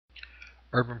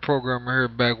Urban Programmer here,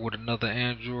 back with another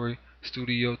Android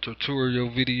Studio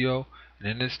tutorial video. And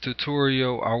in this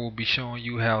tutorial I will be showing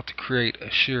you how to create a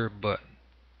share button.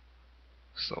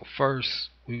 So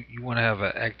first you want to have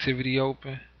an activity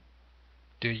open,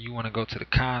 then you want to go to the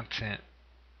content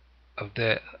of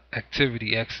that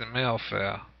activity XML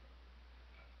file.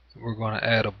 We're going to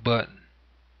add a button.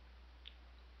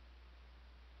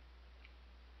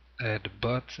 Add the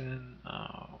button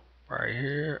right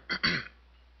here.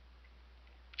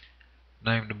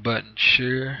 Name the button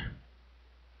share.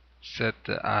 Set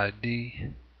the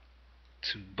ID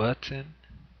to button.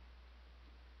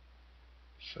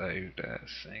 Save that,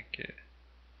 sync it.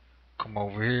 Come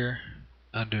over here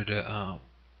under the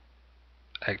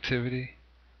activity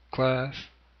class.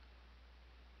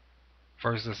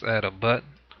 First, let's add a button.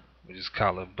 We just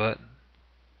call it button.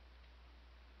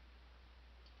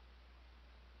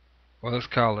 Well, let's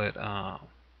call it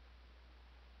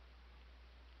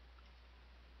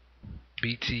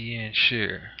BTN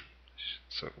share.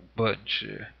 So button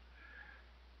share.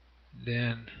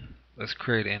 Then let's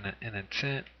create an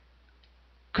intent.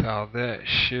 Call that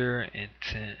share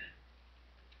intent.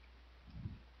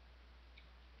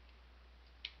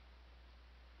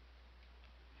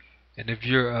 And if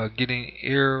you're getting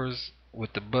errors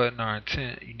with the button or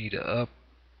intent, you need to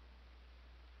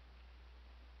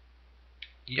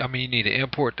you need to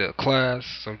import the class.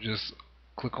 So just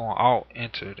click on Alt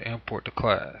Enter to import the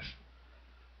class.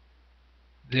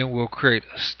 Then we'll create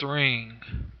a string.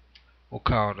 We'll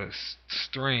call this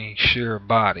string share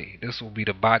body. This will be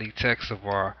the body text of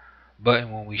our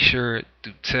button when we share it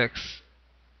through text.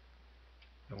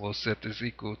 And we'll set this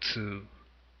equal to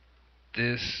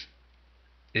 "This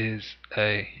is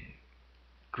a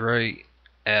great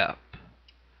app.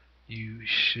 You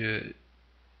should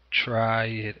try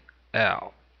it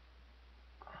out."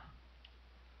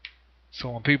 So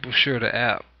when people share the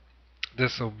app,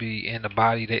 this will be in the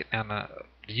body, and the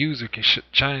user can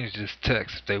change this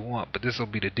text if they want, but this will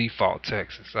be the default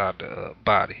text inside the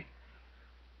body.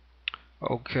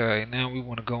 Okay, now we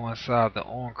want to go inside the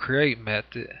onCreate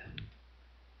method,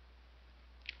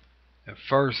 and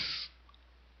first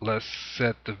let's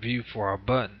set the view for our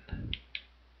button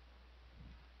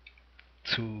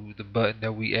to the button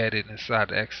that we added inside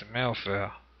the XML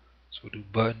file. So we'll do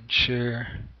button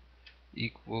share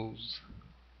equals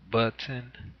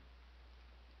button,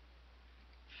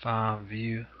 find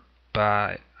view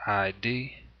by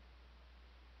ID,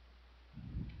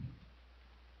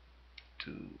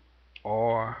 to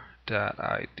r.id.button.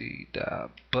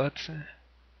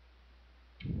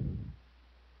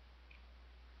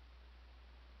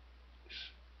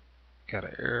 Got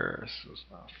an error, so it's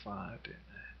not finding it.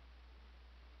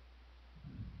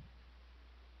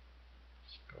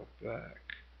 Let's go back.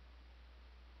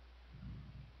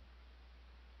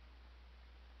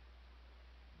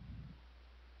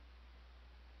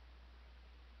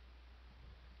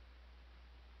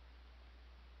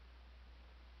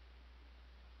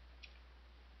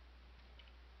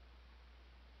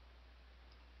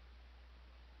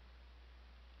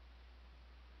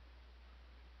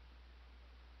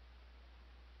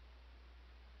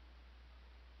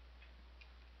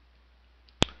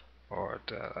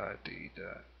 r.id.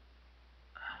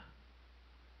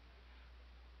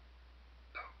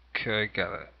 Okay,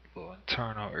 got a little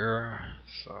internal error,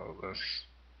 so let's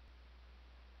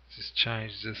just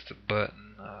change this to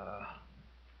button.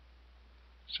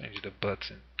 Change it to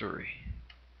button 3.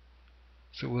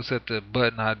 So we'll set the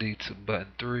button ID to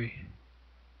button 3.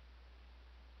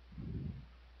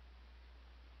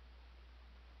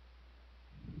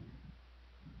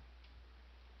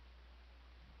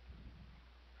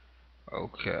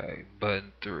 Okay,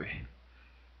 button 3.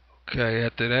 Okay,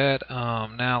 after that,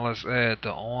 now let's add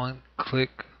the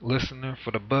OnClick Listener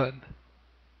for the button.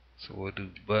 So we'll do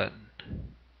button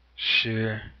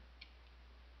share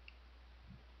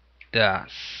dot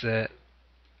set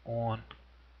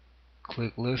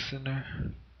OnClick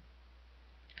Listener.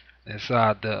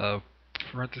 Inside the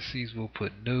parentheses, we'll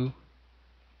put new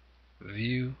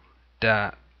view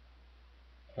dot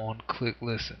OnClick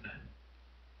Listener.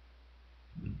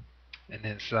 And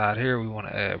inside here, we want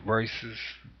to add braces.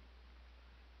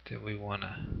 Then we want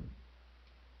to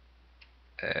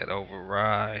add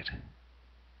override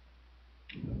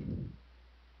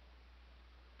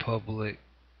public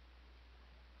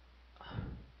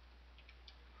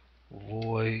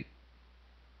void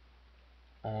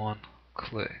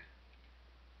OnClick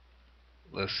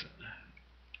Listener.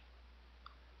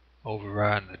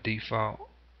 Overriding the default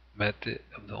method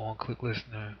of the OnClick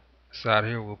Listener. Inside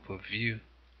here, we'll put view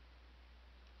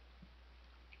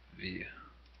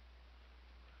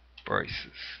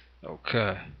braces.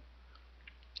 Okay.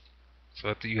 So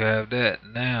after you have that,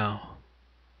 now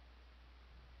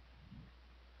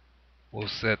we'll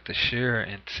set the share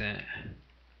intent.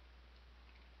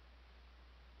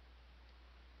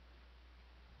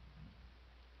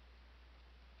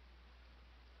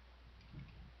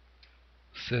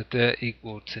 Set that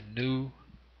equal to new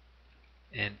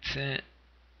intent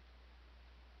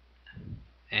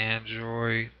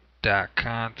Android dot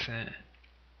content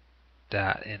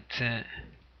dot intent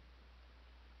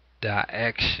dot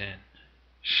action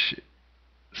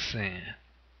send.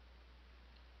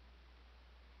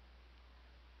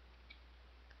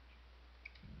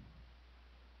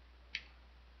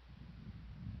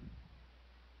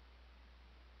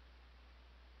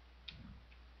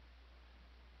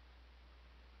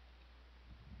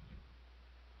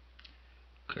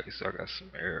 Okay, so I got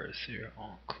some errors here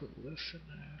on Click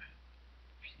Listener.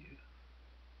 View.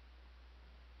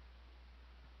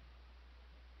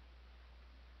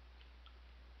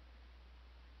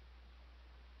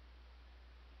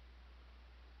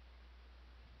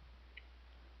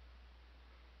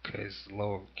 Okay, it's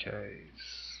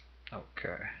lowercase.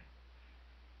 Okay.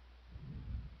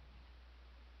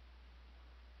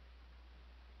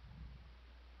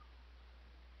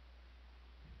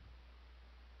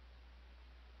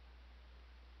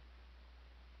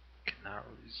 Cannot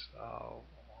resolve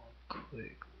on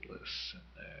Click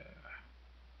Listener.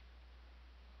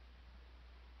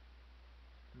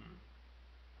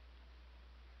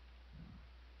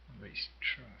 Let me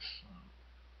try some.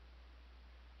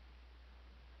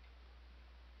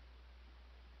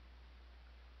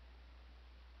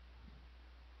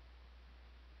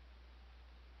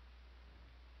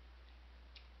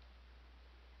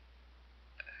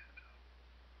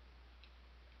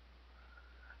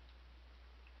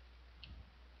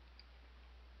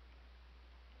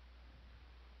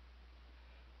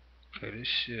 Okay, this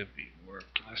should be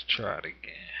working. Let's try it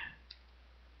again.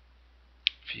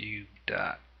 View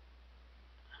dot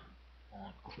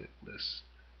on Click List.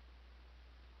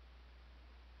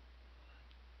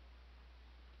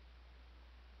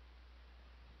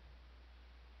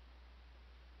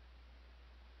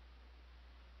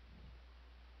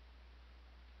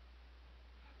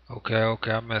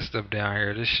 Okay, I messed up down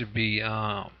here. This should be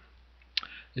on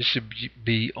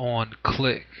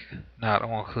Click, not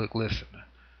on Click Listener.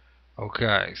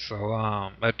 Okay, so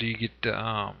after you get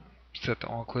the set the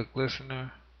on Click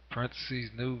Listener, parentheses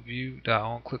new view dot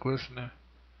on Click Listener,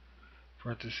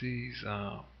 parentheses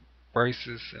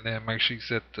braces, and then make sure you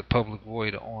set the public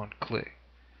void to on Click.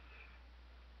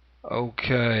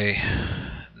 Okay,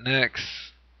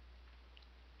 next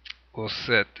we'll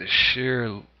set the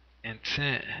share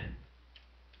intent.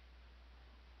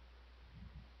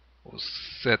 We'll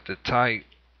set the type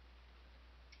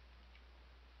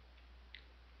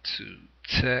to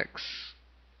text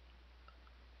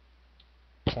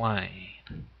plain.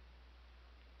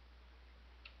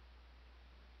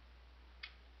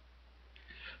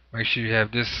 Make sure you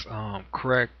have this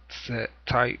correct. Set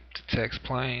type to text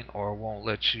plain, or it won't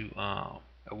let you.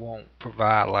 It won't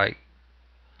provide like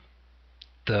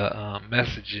the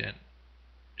messaging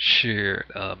shared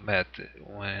method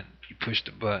when you push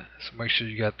the button. So make sure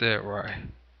you got that right.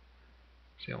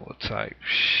 Then we'll type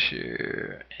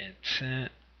share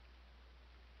intent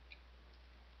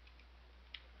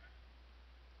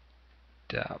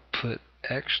dot put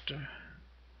extra.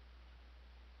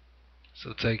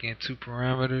 So taking two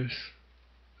parameters,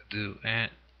 do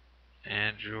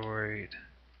Android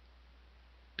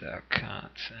dot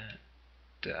content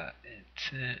dot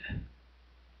intent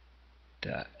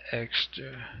dot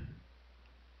extra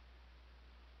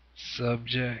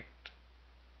subject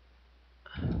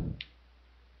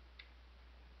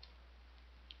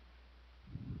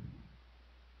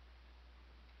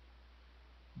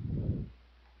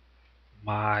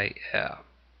my app.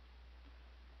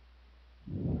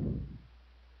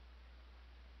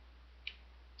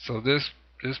 So this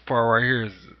part right here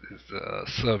is the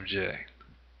subject.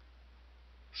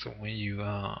 So when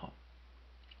you're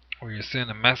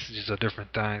sending messages or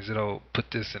different things, it'll put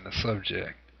this in the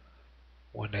subject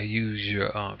when they use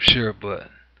your share button.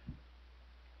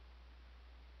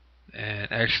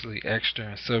 And actually, extra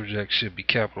and subject should be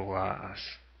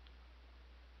capitalized.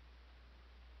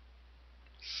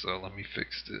 So let me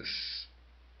fix this.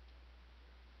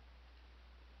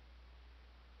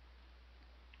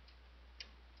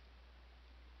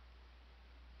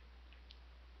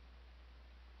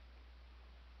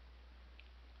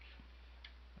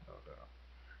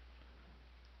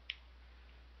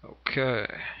 Okay.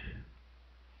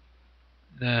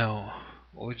 Now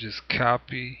we'll just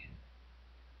copy.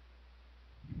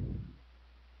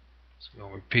 So we're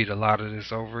gonna repeat a lot of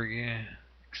this over again,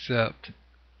 except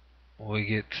when we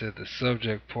get to the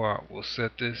subject part, we'll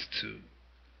set this to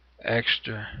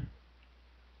extra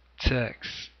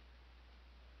text,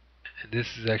 and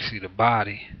this is actually the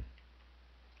body.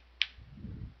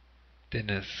 Then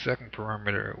the second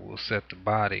parameter, we'll set the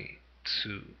body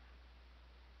to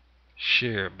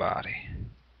share body.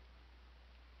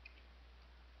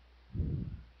 The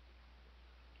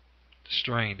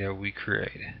string that we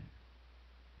created.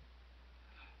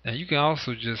 Now you can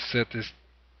also just set this,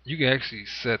 you can actually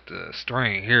set the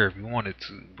string here if you wanted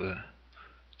to, but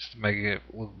just to make it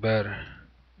look better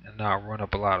and not run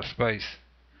up a lot of space,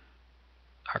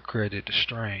 I created the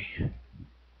string.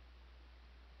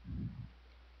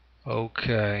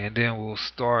 Okay, and then we'll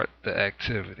start the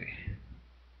activity.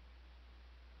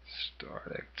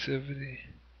 Start activity.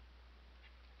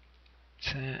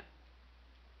 Tent.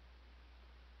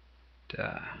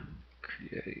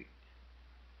 Create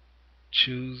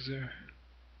chooser.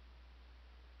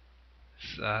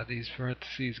 Inside these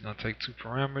parentheses, gonna take two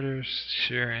parameters,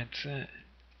 share intent.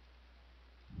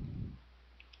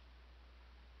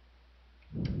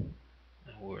 And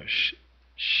we'll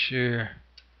share,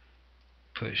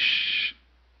 push,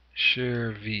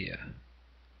 share via.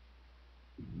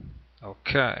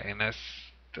 Okay, and that's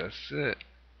it.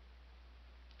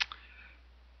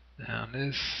 Now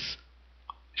this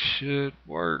should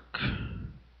work.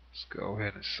 Let's go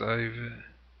ahead and save it.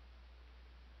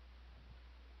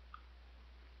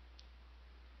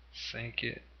 Sync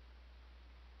it.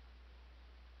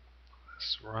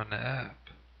 Let's run the app.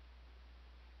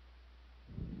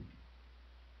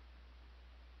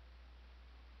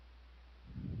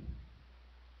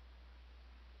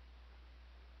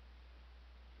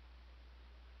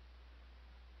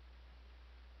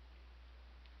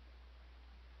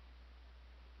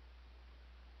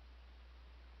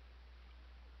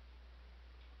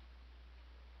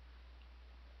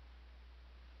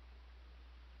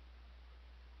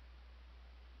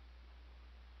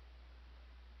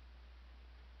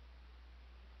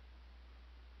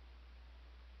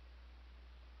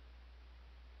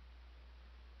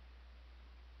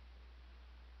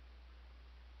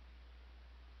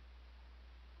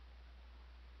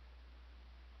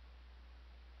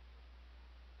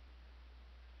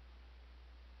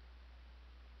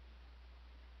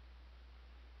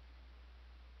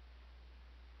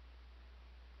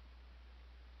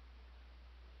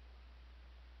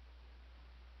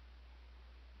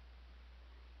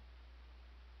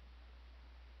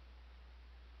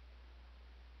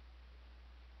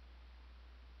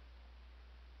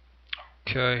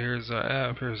 Okay, here's our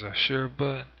app, here's our share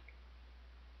button.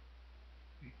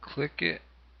 We click it.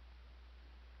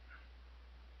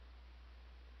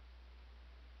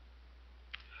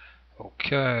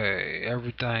 Okay,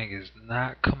 everything is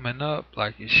not coming up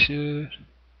like it should.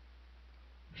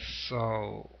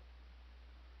 So,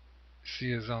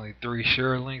 see, there's only 3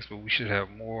 share links, but we should have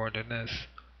more than this.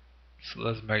 So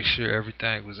let's make sure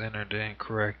everything was entered in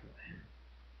correctly.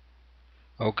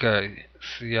 Okay,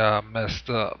 see, I messed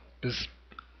up.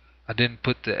 I didn't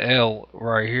put the L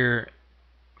right here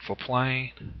for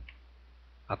plain.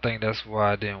 I think that's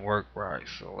why it didn't work right.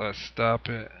 So let's stop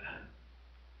it.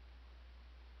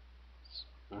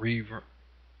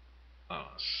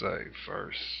 Save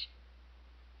first.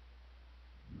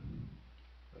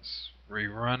 Let's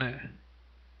rerun it.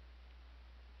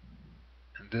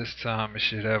 And this time it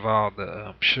should have all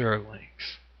the share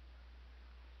links.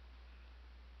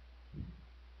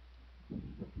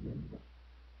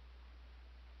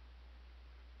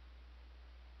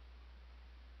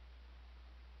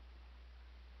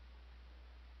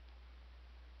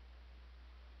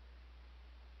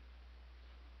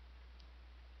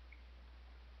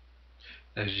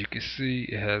 As you can see,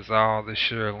 it has all the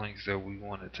share links that we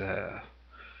wanted to have.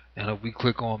 And if we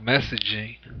click on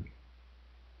messaging,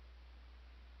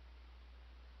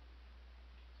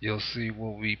 you'll see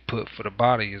what we put for the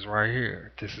body is right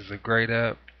here. This is a great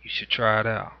app. You should try it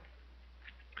out.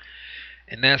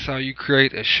 And that's how you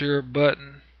create a share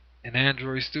button in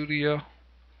Android Studio.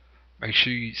 Make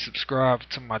sure you subscribe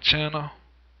to my channel,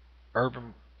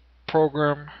 Urban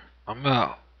Programmer. I'm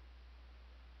out.